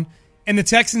touchdown, and the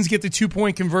Texans get the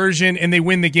 2-point conversion, and they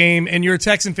win the game, and you're a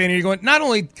Texan fan, and you're going, not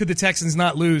only could the Texans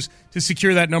not lose to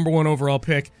secure that number 1 overall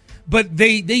pick, but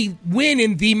they win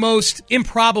in the most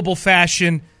improbable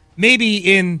fashion,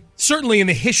 certainly in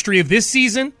the history of this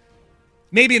season,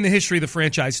 maybe in the history of the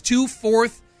franchise. 2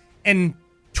 4th and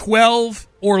 12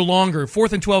 or longer,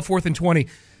 4th and 12, 4th and 20.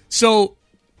 So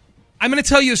I'm going to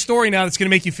tell you a story now that's going to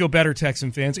make you feel better,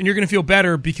 Texan fans, and you're going to feel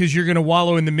better because you're going to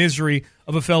wallow in the misery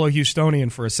of a fellow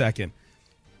Houstonian for a second.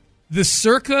 The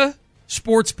Circa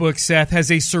Sportsbook, Seth,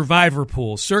 has a survivor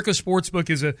pool. Circa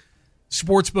Sportsbook is a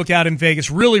sportsbook out in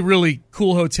Vegas, really, really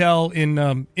cool hotel in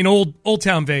Old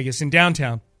Town Vegas, in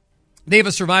downtown. They have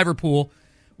a survivor pool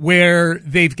where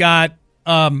they've got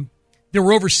there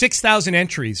were over 6,000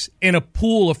 entries in a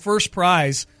pool of first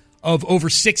prize of over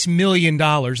 $6 million.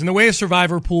 And the way a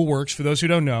survivor pool works, for those who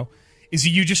don't know, is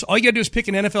all you got to do is pick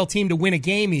an NFL team to win a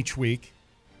game each week,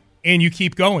 and you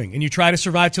keep going, and you try to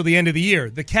survive till the end of the year.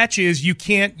 The catch is you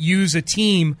can't use a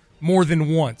team more than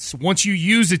once. Once you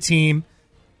use a team,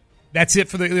 that's it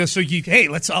for the. So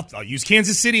I'll use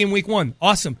Kansas City in week 1.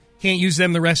 Awesome. Can't use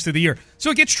them the rest of the year.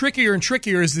 So it gets trickier and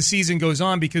trickier as the season goes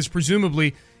on because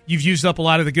presumably you've used up a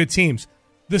lot of the good teams.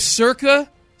 The Circa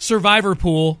survivor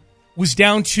pool was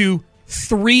down to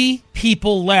 3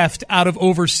 people left out of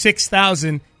over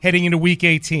 6,000 heading into week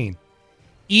 18,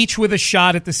 each with a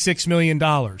shot at the $6 million.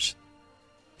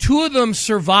 2 of them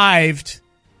survived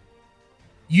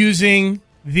using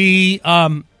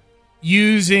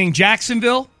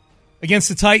Jacksonville against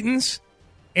the Titans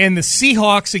and the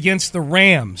Seahawks against the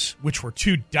Rams, which were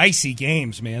 2 dicey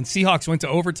games, man. Seahawks went to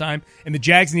overtime, and the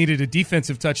Jags needed a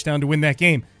defensive touchdown to win that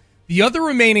game. The other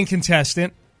remaining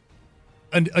contestant,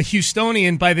 a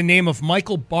Houstonian by the name of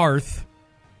Michael Barth,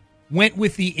 went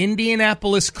with the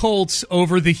Indianapolis Colts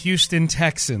over the Houston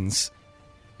Texans.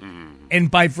 And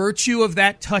by virtue of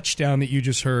that touchdown that you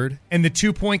just heard and the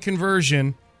 2-point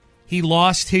conversion, he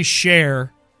lost his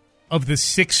share of the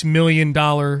 $6 million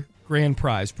grand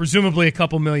prize, presumably a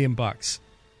couple $1 million,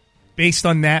 based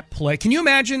on that play. Can you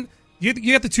imagine?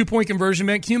 You got the 2-point conversion,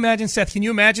 man. Can you imagine, Seth? Can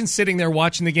you imagine sitting there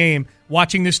watching the game,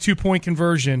 watching this 2-point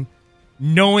conversion,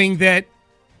 knowing that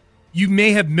you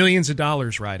may have millions of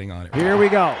dollars riding on it? Here we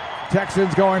go.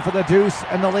 Texans going for the deuce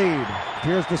and the lead.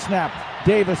 Here's the snap.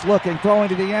 Davis looking, throwing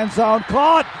to the end zone.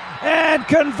 Caught and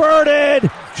converted.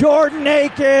 Jordan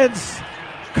Akins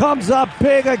comes up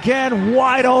big again,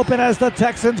 wide open as the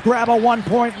Texans grab a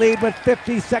 1-point lead with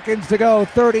 50 seconds to go,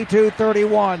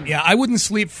 32-31. Yeah, I wouldn't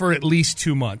sleep for at least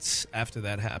 2 months after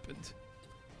that happened.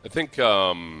 I think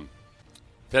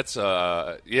that's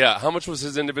how much was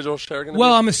his individual share going to be?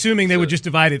 Well, I'm assuming they would just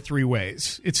divide it 3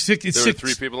 ways. There were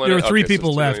 3 people in there it? There were 3 okay,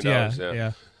 people so left,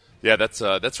 yeah. Yeah,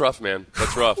 that's rough, man.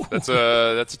 That's rough. That's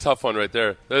a tough one right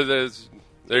there.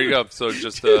 There you go. So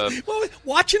just well,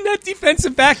 watching that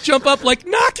defensive back jump up, like,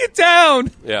 knock it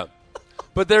down. Yeah,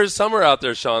 but there's somewhere out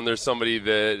there, Sean. There's somebody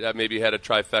that maybe had a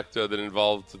trifecta that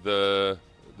involved the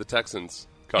Texans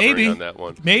covering on that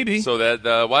one. Maybe. So that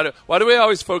why do we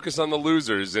always focus on the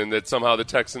losers and that somehow the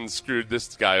Texans screwed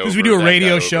this guy over? Because we do a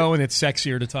radio show and it's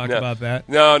sexier to talk about that.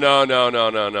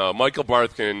 No. Michael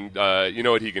Barth can. You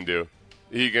know what he can do?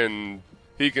 He can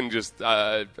just. He's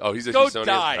a Houstonian.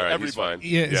 Die, all right, everybody. he's fine.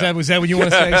 Yeah, is that what you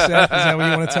want to say, Seth? Is that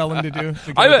what you want to tell him to do?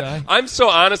 To die?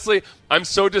 I'm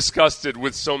so disgusted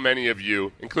with so many of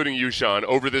you, including you, Sean,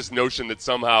 over this notion that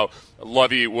somehow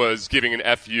Lovey was giving an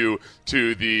FU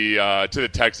to the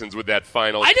Texans with that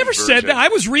final. I never said that. I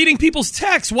was reading people's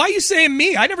texts. Why are you saying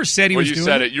me? I never said he was doing it. You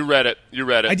said it. You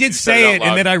read it. I did say it,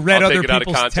 and then I read other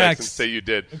people's texts. I'll take it out of context and say you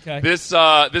did. Okay.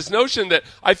 This notion that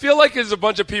I feel like is a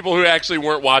bunch of people who actually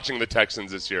weren't watching the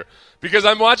Texans this year. Because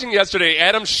I'm watching yesterday,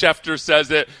 Adam Schefter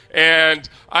says it, and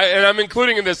I'm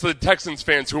including in this the Texans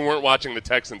fans who weren't watching the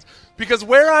Texans. Because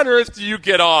where on earth do you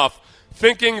get off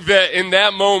thinking that in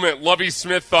that moment Lovie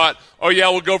Smith thought, oh yeah,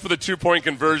 we'll go for the 2-point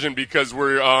conversion because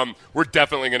we're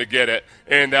definitely going to get it,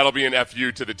 and that'll be an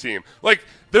FU to the team. Like,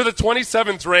 they're the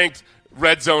 27th ranked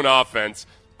red zone offense.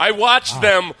 I watched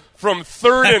them from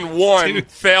 3rd and 1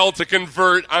 fail to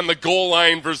convert on the goal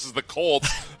line versus the Colts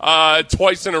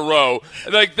twice in a row.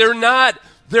 Like, they're not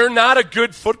a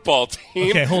good football team.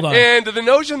 Okay, hold on. And the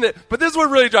notion that, but this is what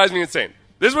really drives me insane.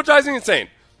 This is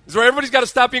where everybody's got to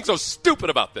stop being so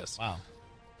stupid about this. Wow.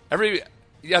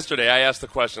 Yesterday I asked the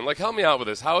question, like, help me out with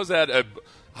this. How is that a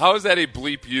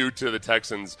bleep you to the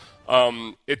Texans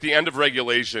at the end of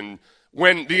regulation?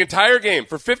 When the entire game,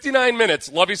 for 59 minutes,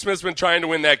 Lovie Smith's been trying to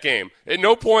win that game. At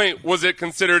no point was it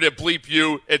considered a bleep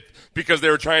you because they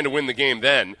were trying to win the game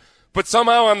then. But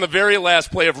somehow on the very last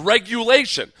play of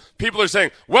regulation, people are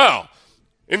saying, well,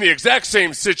 in the exact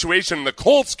same situation in the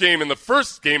Colts game in the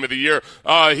first game of the year,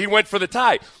 he went for the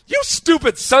tie. You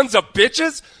stupid sons of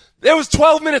bitches! It was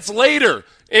 12 minutes later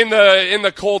in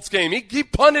the Colts game. He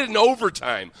punted in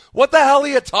overtime. What the hell are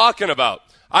you talking about?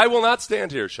 I will not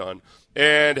stand here, Sean,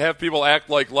 and have people act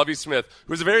like Lovie Smith,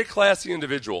 who's a very classy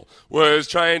individual, was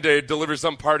trying to deliver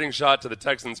some parting shot to the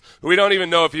Texans, who we don't even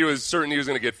know if he was certain he was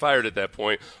going to get fired at that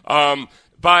point.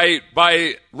 By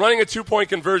running a 2-point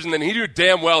conversion, then he knew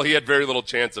damn well he had very little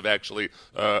chance of actually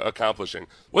accomplishing.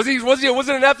 Was it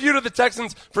an FU to the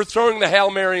Texans for throwing the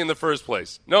Hail Mary in the first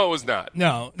place? No, it was not.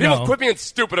 No. People quit being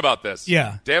stupid about this.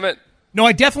 Yeah. Damn it. No,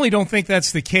 I definitely don't think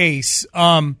that's the case.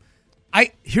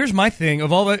 Here's my thing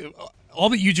of all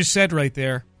that you just said right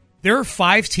there. There are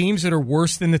 5 teams that are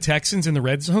worse than the Texans in the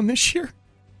red zone this year.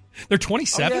 They're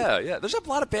 27. Oh, yeah. There's a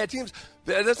lot of bad teams.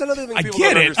 That's another thing people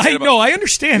get don't it. understand. I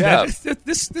understand that.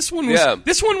 This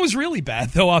one was really bad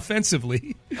though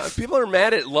offensively. People are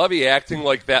mad at Lovey acting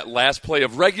like that last play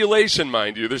of regulation,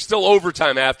 mind you. There's still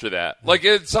overtime after that. Like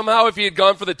somehow, if he had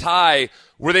gone for the tie,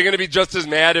 were they going to be just as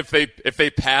mad if they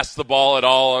passed the ball at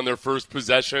all on their first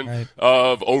possession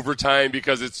of overtime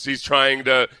because he's trying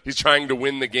to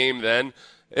win the game? Then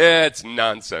it's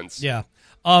nonsense. Yeah.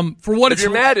 For what if you're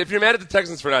mad at the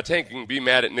Texans for not tanking, be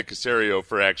mad at Nick Caserio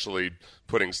for actually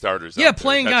putting starters. Yeah, out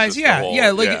playing there. guys.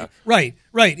 Right.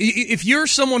 If you're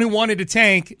someone who wanted to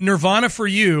tank, Nirvana for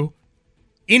you,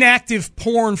 inactive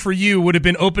porn for you would have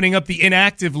been opening up the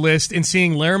inactive list and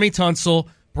seeing Laramie Tunsil,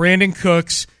 Brandon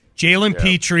Cooks, Jalen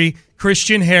Petrie,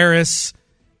 Christian Harris,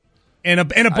 and a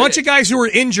bunch of guys who were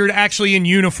injured actually in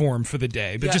uniform for the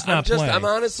day, but just not playing.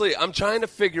 I'm trying to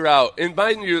figure out, and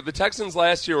mind you, the Texans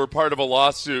last year were part of a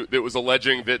lawsuit that was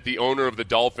alleging that the owner of the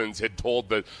Dolphins had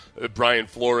told Brian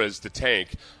Flores to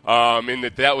tank, and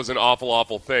that was an awful,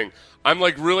 awful thing. I'm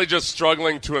really just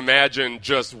struggling to imagine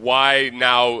just why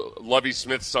now Lovie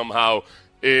Smith somehow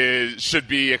should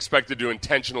be expected to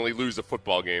intentionally lose a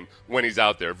football game when he's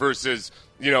out there versus,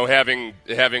 having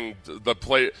the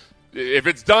play. If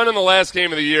it's done in the last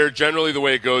game of the year, generally the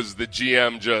way it goes is the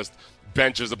GM just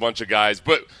benches a bunch of guys.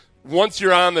 But once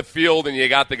you're on the field and you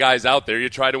got the guys out there, you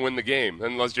try to win the game,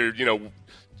 unless you're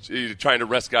trying to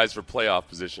rest guys for playoff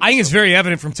positions. I think it's very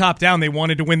evident from top down they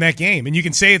wanted to win that game. And you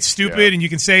can say it's stupid, and you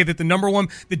can say that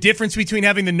the difference between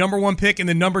having the number 1 pick and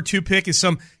the number 2 pick is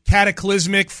some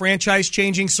cataclysmic,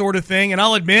 franchise-changing sort of thing. And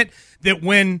I'll admit that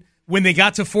when they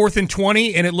got to 4th and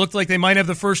 20 and it looked like they might have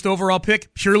the first overall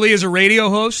pick, purely as a radio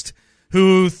host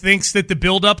who thinks that the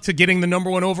build-up to getting the number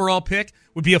 1 overall pick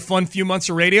would be a fun few months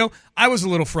of radio, I was a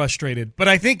little frustrated. But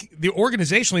I think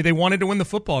organizationally they wanted to win the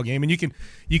football game, and you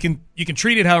can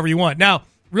treat it however you want. Now,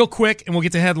 real quick, and we'll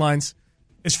get to headlines.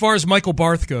 As far as Michael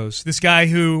Barth goes, this guy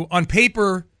who on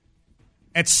paper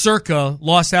at Circa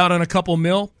lost out on a couple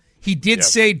mil, he did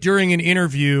say during an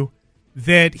interview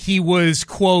that he was,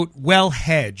 quote, well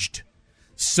hedged.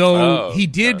 So he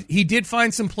did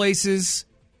find some places,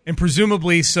 and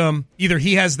presumably either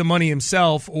he has the money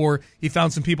himself or he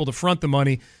found some people to front the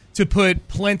money to put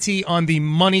plenty on the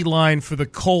money line for the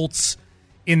Colts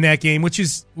in that game, which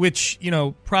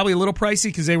probably a little pricey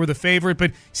because they were the favorite.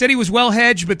 But he said he was well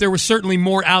hedged, but there was certainly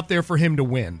more out there for him to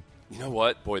win. You know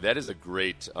what? Boy, that is a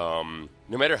great no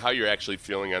matter how you're actually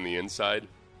feeling on the inside,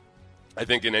 I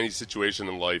think in any situation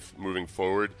in life moving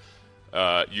forward,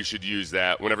 you should use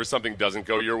that whenever something doesn't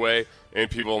go your way, and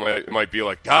people might be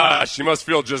like, "Gosh, you must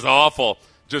feel just awful."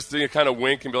 Just to kind of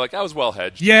wink and be like, "I was well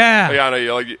hedged." Yeah,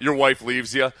 your wife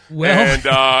leaves you, and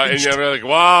you're like,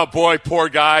 "Wow, boy, poor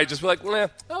guy." Just be like, "I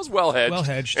was well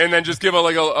hedged," and then just give a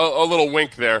little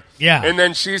wink there. Yeah, and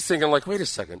then she's thinking like, "Wait a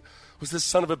second. Was this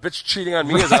son of a bitch cheating on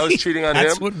me as I was cheating on him?"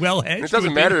 That's what well hedged. It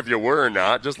doesn't matter if you were or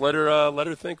not. Just let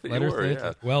her think that you were.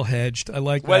 Yeah. Well hedged. I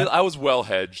like that. Well, I was well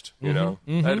hedged. I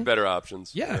had better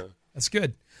options. Yeah, that's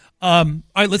good. All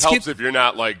right, let's helps if you're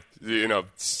not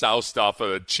soused off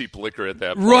of cheap liquor at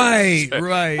that point.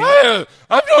 Right.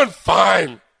 I'm doing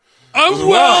fine. I'm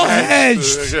well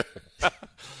hedged.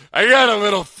 I got a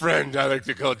little friend I like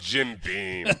to call Jim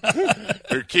Beam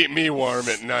who keep me warm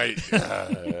at night.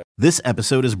 This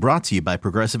episode is brought to you by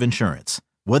Progressive Insurance.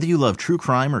 Whether you love true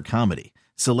crime or comedy,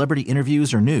 celebrity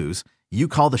interviews or news, you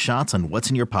call the shots on what's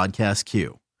in your podcast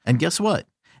queue. And guess what?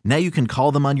 Now you can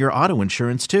call them on your auto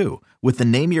insurance too with the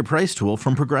Name Your Price tool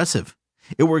from Progressive.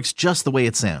 It works just the way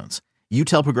it sounds. You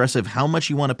tell Progressive how much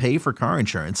you want to pay for car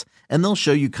insurance, and they'll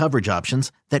show you coverage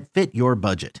options that fit your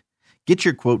budget. Get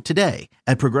your quote today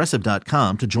at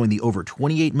Progressive.com to join the over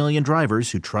 28 million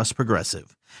drivers who trust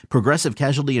Progressive. Progressive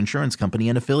Casualty Insurance Company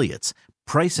and Affiliates.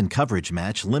 Price and coverage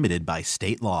match limited by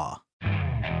state law.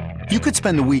 You could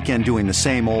spend the weekend doing the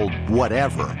same old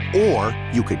whatever, or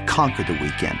you could conquer the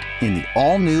weekend in the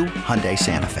all-new Hyundai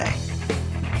Santa Fe.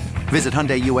 Visit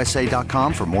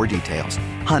HyundaiUSA.com for more details.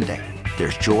 Hyundai,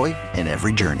 there's joy in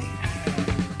every journey.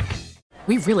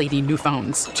 We really need new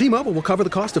phones. T-Mobile will cover the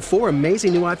cost of 4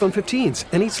 amazing new iPhone 15s,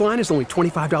 and each line is only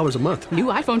 $25 a month. New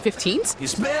iPhone 15s?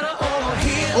 It's better over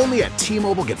here. Only at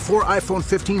T-Mobile, get 4 iPhone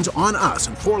 15s on us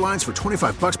and 4 lines for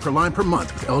 $25 per line per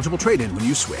month with eligible trade-in when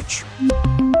you switch.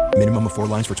 Minimum of 4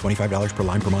 lines for $25 per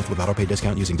line per month with autopay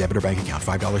discount using debit or bank account.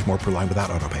 $5 more per line without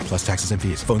autopay, plus taxes and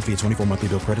fees. Phone fee at 24 monthly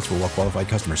bill credits for well-qualified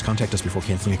customers. Contact us before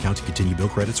canceling account to continue bill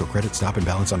credits or credit stop and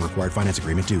balance on required finance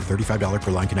agreement due. $35 per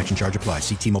line connection charge applies.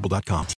 See T-Mobile.com.